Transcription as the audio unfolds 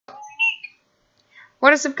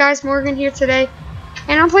What is up, guys? Morgan here today,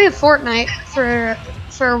 and I'm playing Fortnite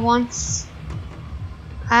for once.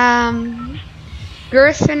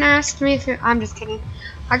 Griffin asked me if I'm just kidding.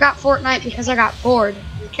 I got Fortnite because I got bored.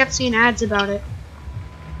 I kept seeing ads about it,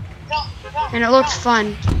 and it looked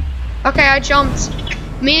fun. Okay, I jumped.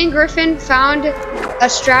 Me and Griffin found a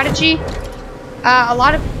strategy.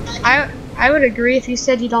 I would agree if you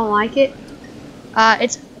said you don't like it.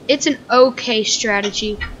 It's an okay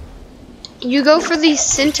strategy. You go for these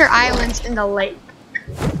center islands in the lake.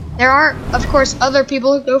 There are, of course, other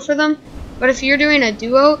people who go for them, but if you're doing a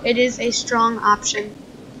duo, it is a strong option.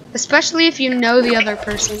 Especially if you know the other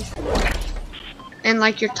person. And,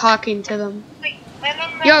 like, you're talking to them.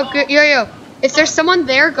 Yo. If there's someone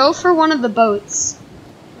there, go for one of the boats.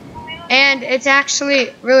 And it's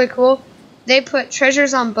actually really cool. They put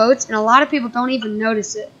treasures on boats, and a lot of people don't even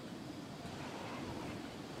notice it.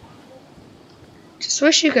 Just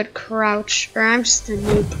wish you could crouch, or I'm just a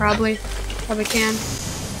noob, probably can.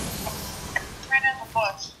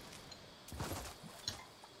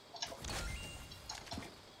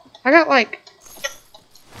 I got like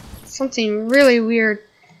something really weird.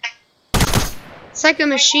 It's like a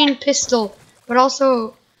machine pistol, but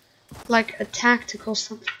also like a tactical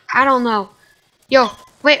something. I don't know. Yo,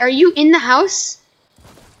 wait, are you in the house?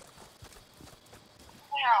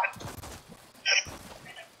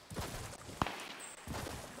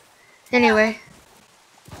 Anyway,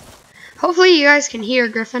 hopefully you guys can hear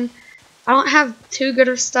Griffin. I don't have too good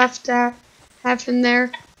of stuff to have him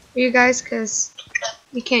there for you guys because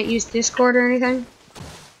you can't use Discord or anything.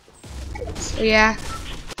 So yeah.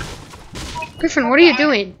 Griffin, what are you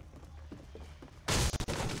doing?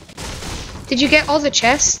 Did you get all the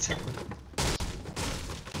chests?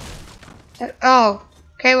 Oh,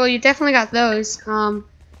 okay, well you definitely got those.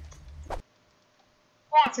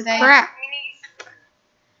 Today. Crap.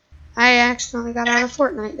 I accidentally got out of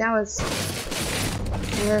Fortnite. That was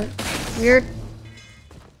weird. Are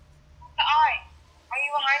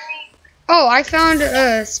you behind me? Oh, I found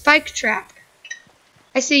a spike trap.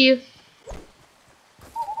 I see you.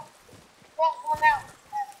 Go now.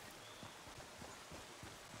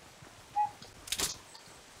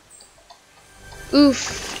 Oof.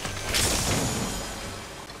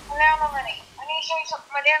 Come down already. I need to show you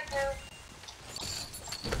something my dad did.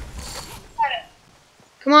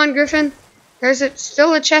 Come on, Griffin. There's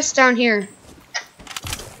still a chest down here.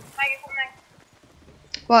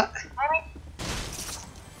 What?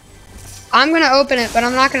 I'm gonna open it, but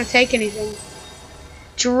I'm not gonna take anything.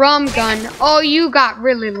 Drum gun. Oh, you got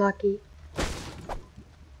really lucky.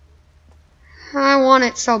 I want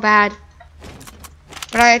it so bad.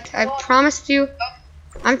 But I promised you.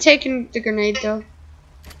 I'm taking the grenade though.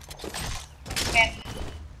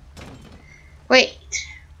 Wait.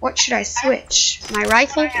 What should I switch? My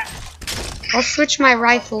rifle? I'll switch my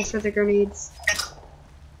rifle for the grenades.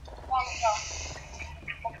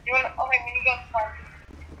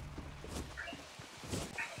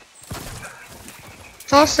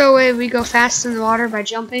 It's also a way we go fast in the water by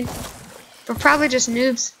jumping. We're probably just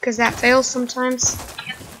noobs because that fails sometimes.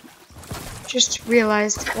 Just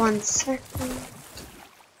realized. 1 second.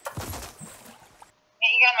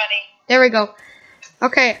 There we go.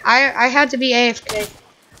 Okay, I had to be AFK.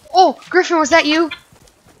 Oh, Griffin, was that you?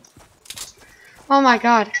 Oh my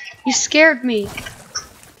god, you scared me.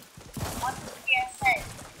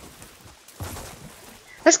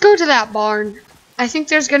 Let's go to that barn. I think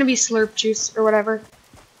there's gonna be slurp juice or whatever.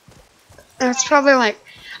 That's probably like,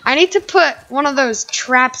 I need to put one of those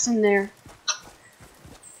traps in there.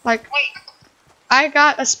 Like, I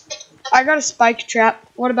got a spike trap.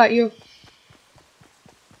 What about you?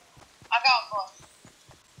 I got one.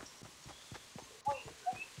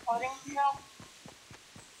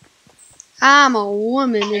 I'm a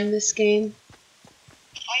woman in this game.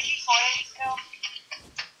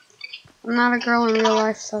 I'm not a girl in real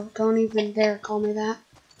life, so don't even dare call me that.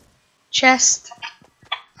 Chest.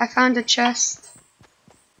 I found a chest.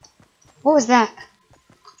 What was that?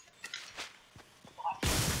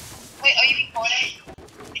 Wait, are you recording?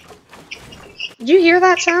 Did you hear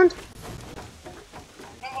that sound?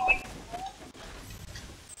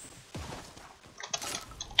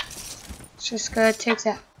 It's just gonna take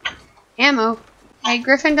that ammo. Hey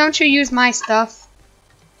Griffin, don't you use my stuff.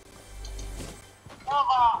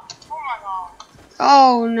 Oh my god.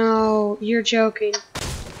 Oh no, you're joking.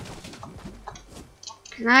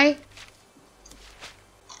 Can I?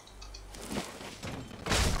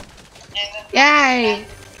 Yay!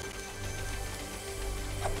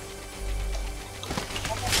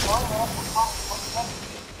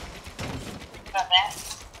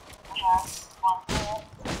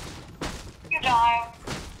 You die.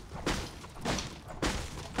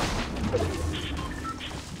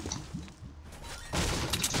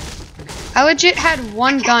 I legit had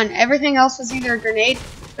one gun. Everything else was either a grenade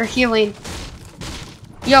or healing.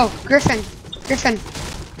 Yo, Griffin. Griffin.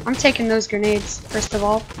 I'm taking those grenades, first of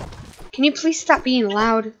all. Can you please stop being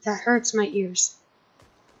loud? That hurts my ears.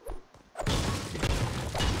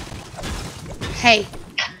 Hey.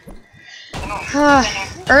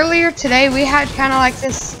 Earlier today, we had kind of like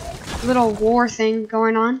this little war thing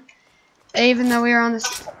going on. Even though we were on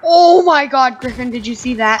this... Oh my god, Griffin, did you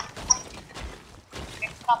see that?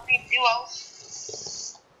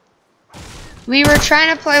 We were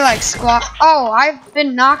trying to play like squad. Oh, I've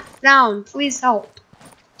been knocked down. Please help.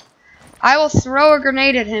 I will throw a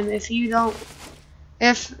grenade at him if you don't...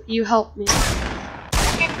 If you help me.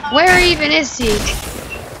 Where even is he?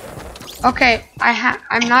 Okay,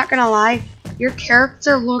 I'm not gonna lie. Your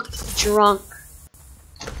character looked drunk.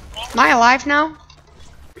 Am I alive now?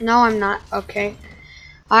 No, I'm not. Okay.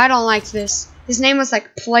 I don't like this. His name was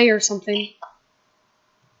like Play or something.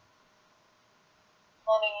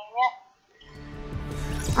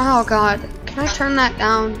 Oh god. Can I turn that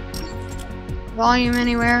down? Volume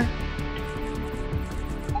anywhere?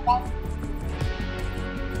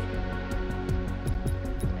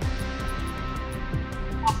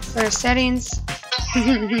 For settings.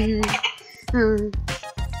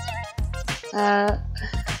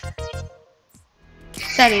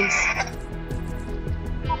 Settings.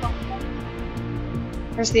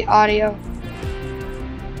 Where's the audio?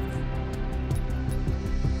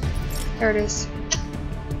 There it is.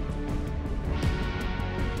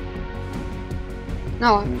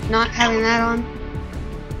 No, I'm not having that on.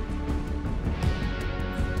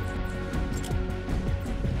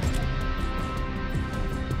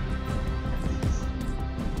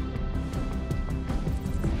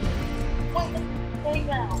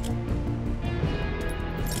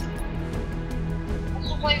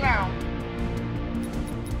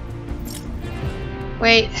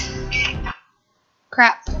 Wait.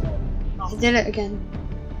 Crap. I did it again.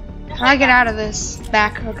 How do I get out of this?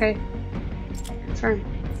 Back. Okay. Turn.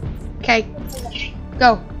 Okay.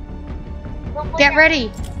 Go. Get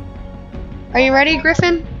ready. Are you ready,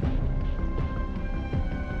 Griffin?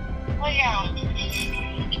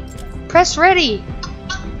 Press ready.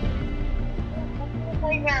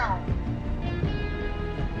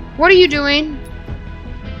 What are you doing?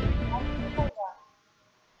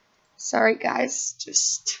 Sorry guys,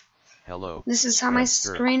 just... Hello. This is how my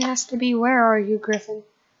screen has to be. Where are you, Griffin?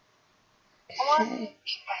 Okay.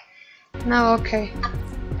 No, okay.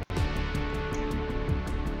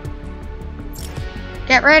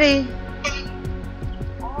 Get ready.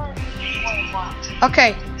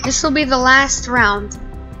 Okay, this will be the last round.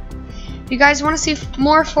 If you guys want to see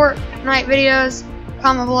more Fortnite videos,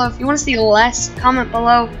 comment below. If you want to see less, comment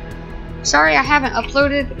below. Sorry I haven't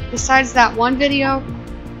uploaded besides that one video.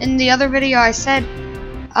 In the other video I said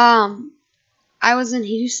I was in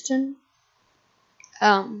Houston,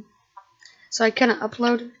 so I couldn't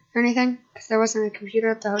upload or anything because there wasn't a computer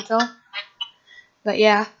at the hotel. But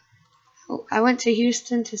yeah, I went to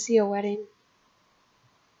Houston to see a wedding.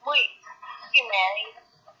 Wait, you married?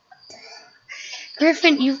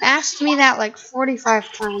 Griffin, you've asked me that like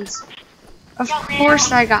 45 times. Of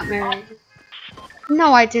course I got married.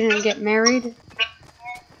 No, I didn't get married.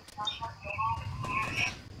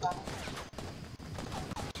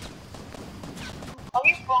 Are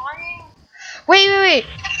you flying? Wait.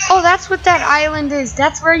 Oh, that's what that island is.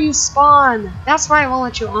 That's where you spawn. That's why I won't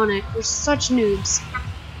let you on it. We're such noobs.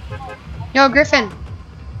 Yo, Griffin. Do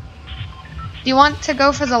you want to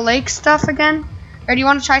go for the lake stuff again? Or do you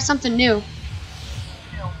want to try something new?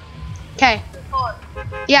 Okay.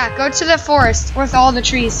 Yeah, go to the forest with all the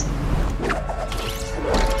trees.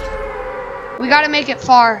 We gotta make it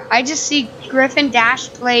far. I just see Griffin Dash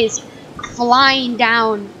Plays flying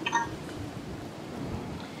down.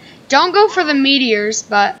 Don't go for the meteors,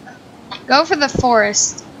 but go for the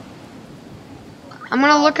forest. I'm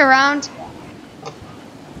gonna look around.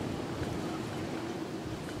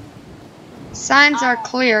 Signs are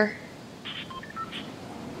clear.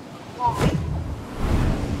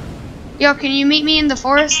 Yo, can you meet me in the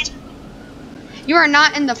forest? You are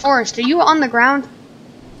not in the forest. Are you on the ground?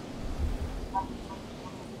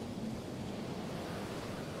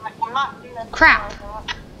 Crap.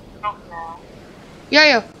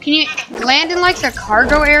 Yo, can you land in like the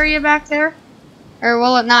cargo area back there? Or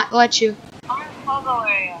will it not let you? I'm in the cargo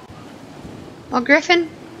area. Well, Griffin,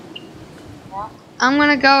 Yeah? I'm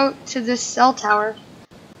gonna go to this cell tower,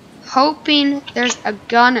 hoping there's a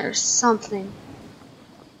gun or something.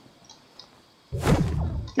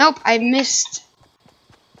 Nope, I missed.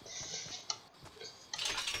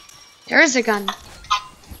 There is a gun. I'm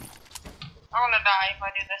gonna die if I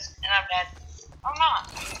do this, and I'm dead. I'm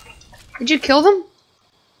not. Did you kill them?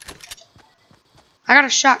 I got a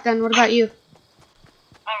shotgun. What about you?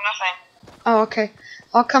 Nothing. Oh, okay.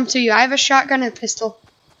 I'll come to you. I have a shotgun and a pistol.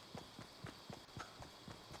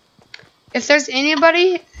 If there's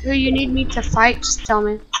anybody who you need me to fight, just tell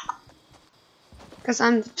me. Because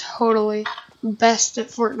I'm totally best at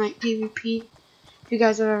Fortnite PvP. If you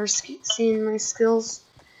guys have ever seen my skills.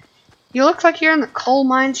 You look like you're in the coal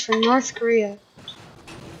mines from North Korea.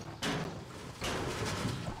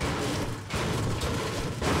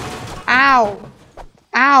 Ow.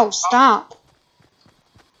 Ow, stop.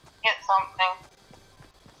 Get something.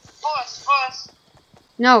 Push.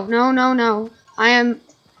 No, no, no, no. I'm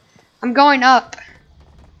going up.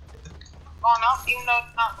 Going up, even though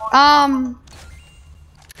it's not going up.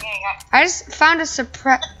 Yeah, I just found a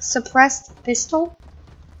suppressed pistol.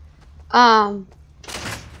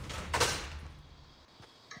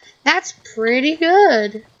 That's pretty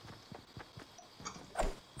good.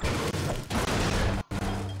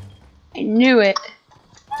 I knew it.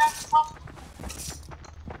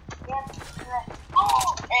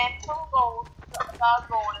 Oh, and 2 gold.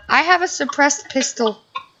 I have a suppressed pistol.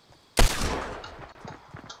 That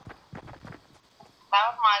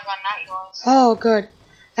was my gun, not yours. Oh, good.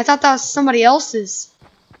 I thought that was somebody else's.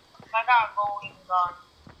 I got a golden gun.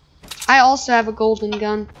 I also have a golden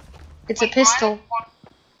gun. It's a pistol.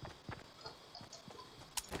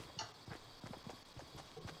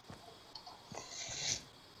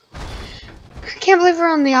 I can't believe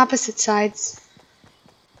we're on the opposite sides.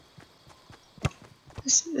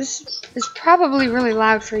 This is probably really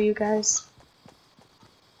loud for you guys.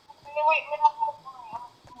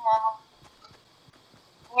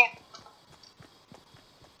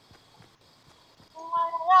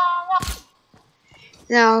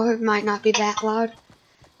 No, it might not be that loud.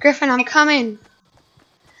 Griffin, I'm coming.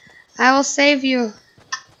 I will save you.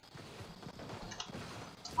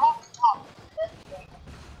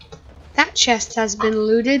 That chest has been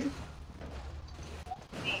looted.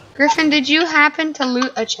 Griffin, did you happen to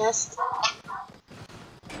loot a chest?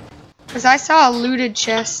 Because I saw a looted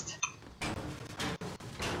chest.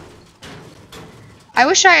 I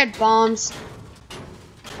wish I had bombs.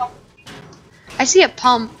 I see a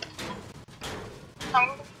pump.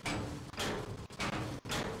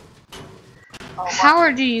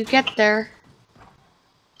 How do you get there?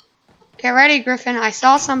 Get ready, Griffin. I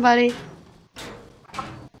saw somebody.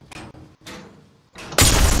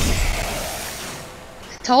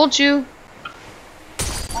 I told you.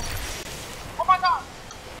 Oh my god!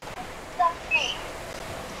 That's me.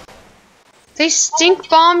 They stink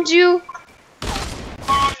bombed you.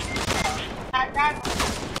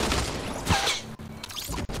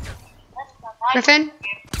 Griffin?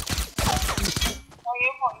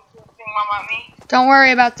 Don't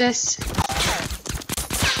worry about this.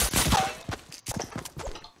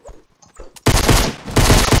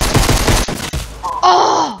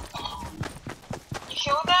 Oh! You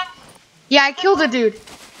killed them? Yeah, I killed a dude.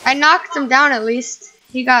 I knocked him down at least.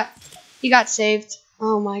 He got saved.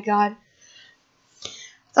 Oh my god.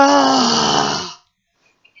 Oh.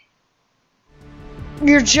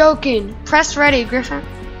 You're joking. Press ready, Griffin.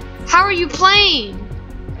 How are you playing?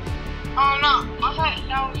 Oh no, I thought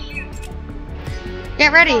that was you.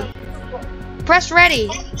 Get ready. Press ready.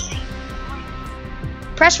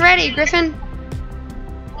 Press ready, Griffin.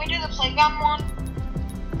 Can we do the playground one?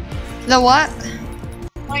 The what?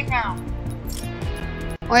 Playground.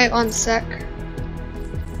 Wait 1 sec.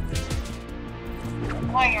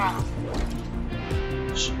 Playground.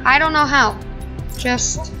 I don't know how.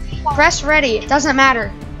 Just press ready. It doesn't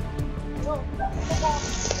matter.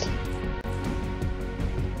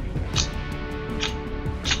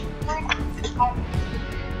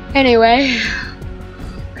 Anyway,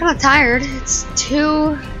 kind of tired. It's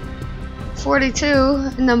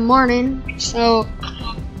 2:42 in the morning, so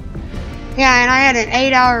yeah, and I had an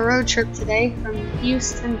 8-hour road trip today from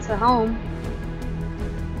Houston to home.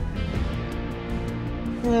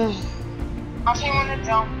 I'll see you when to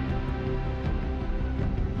jump.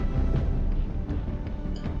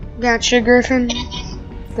 Gotcha, Griffin.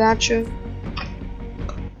 Gotcha.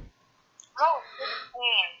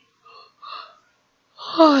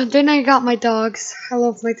 Oh, then I got my dogs. I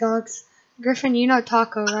love my dogs. Griffin, you know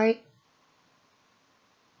Taco, right?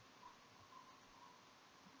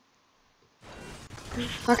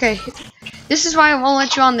 Okay. This is why I won't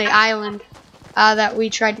let you on the island that we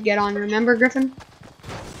tried to get on. Remember, Griffin?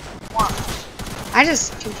 I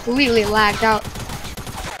just completely lagged out.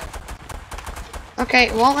 Okay,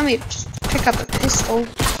 it won't let me just pick up a pistol.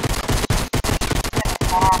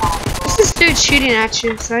 What's this dude shooting at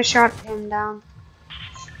you? So I shot him down.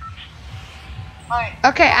 Alright.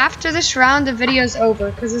 Okay, after this round, the video's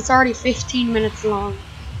over because it's already 15 minutes long.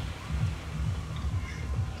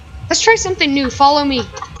 Let's try something new. Follow me.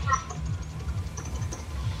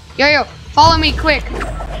 Yo, follow me quick.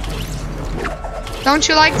 Don't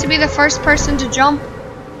you like to be the first person to jump?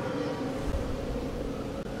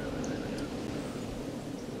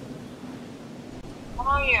 How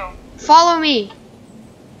are you? Follow me.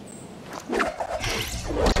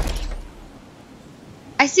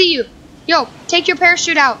 I see you. Yo, take your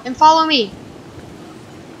parachute out and follow me.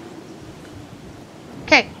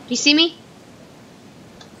 Okay, do you see me?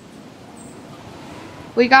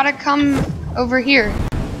 We gotta come over here.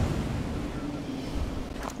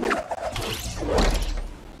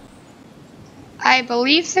 I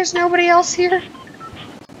believe there's nobody else here.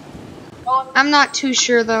 I'm not too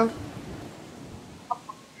sure though.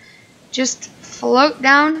 Just float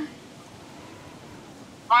down.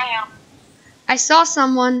 I saw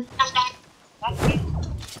someone.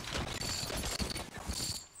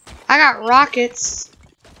 I got rockets.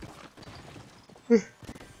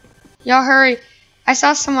 Y'all hurry. I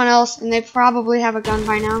saw someone else and they probably have a gun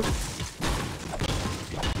by now.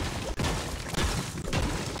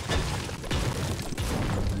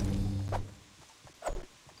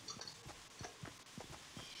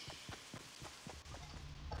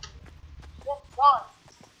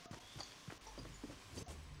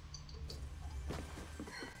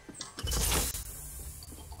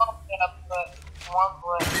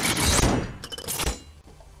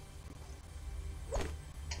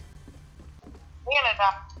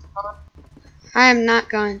 I am not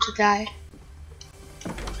going to die.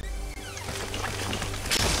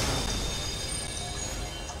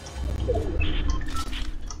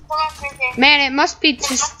 Man, it must be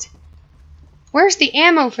just... Where's the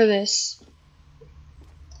ammo for this?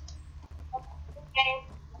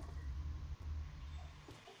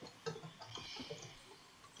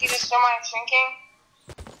 You just don't mind shrinking?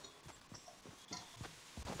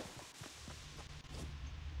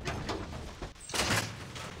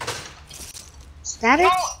 Is that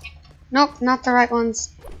it? Nope, not the right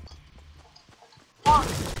ones.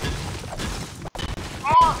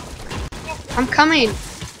 I'm coming.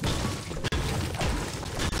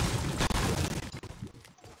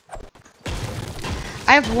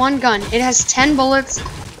 I have one gun. It has 10 bullets,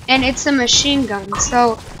 and it's a machine gun,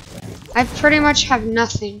 so I pretty much have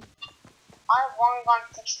nothing. I have one gun,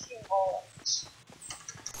 16 bullets.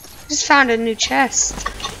 Just found a new chest.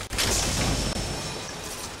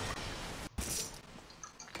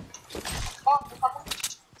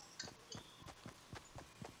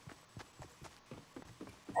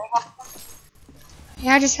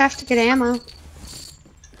 Yeah, I just have to get ammo. Hey,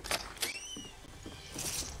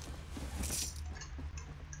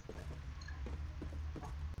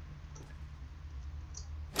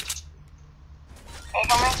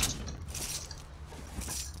 come in.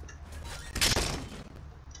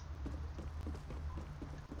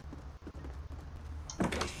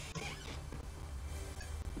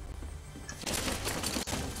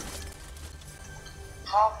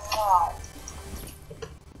 Oh, God.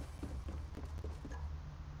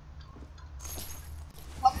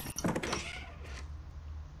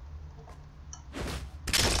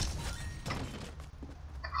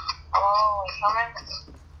 Oh, you coming?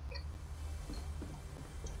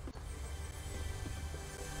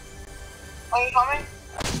 Are you coming?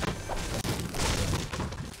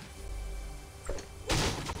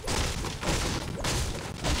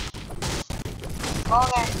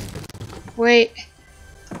 Okay. Wait,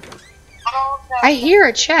 I hear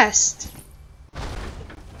a chest.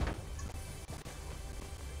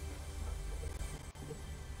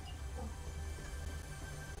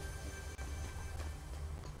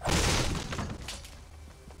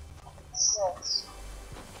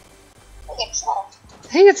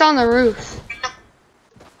 I think it's on the roof.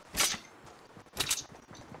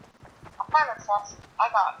 I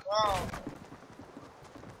got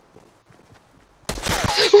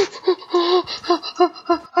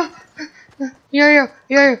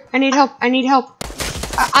Yo, I need help,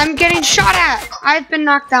 I'm getting shot at. I've been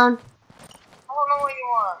knocked down. I don't know where you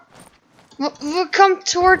are. Look, come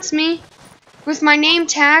towards me with my name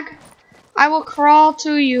tag. I will crawl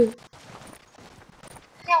to you.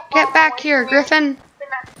 Get back here, Griffin.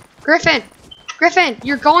 Griffin,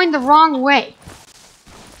 you're going the wrong way.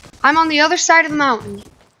 I'm on the other side of the mountain.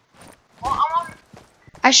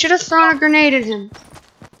 I should have thrown a grenade at him.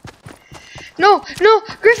 No,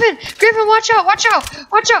 Griffin, watch out.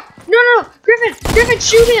 No, Griffin,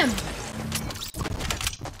 shoot him.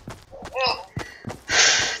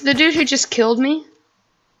 The dude who just killed me.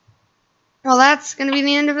 Well, that's gonna be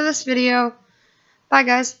the end of this video. Bye,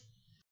 guys.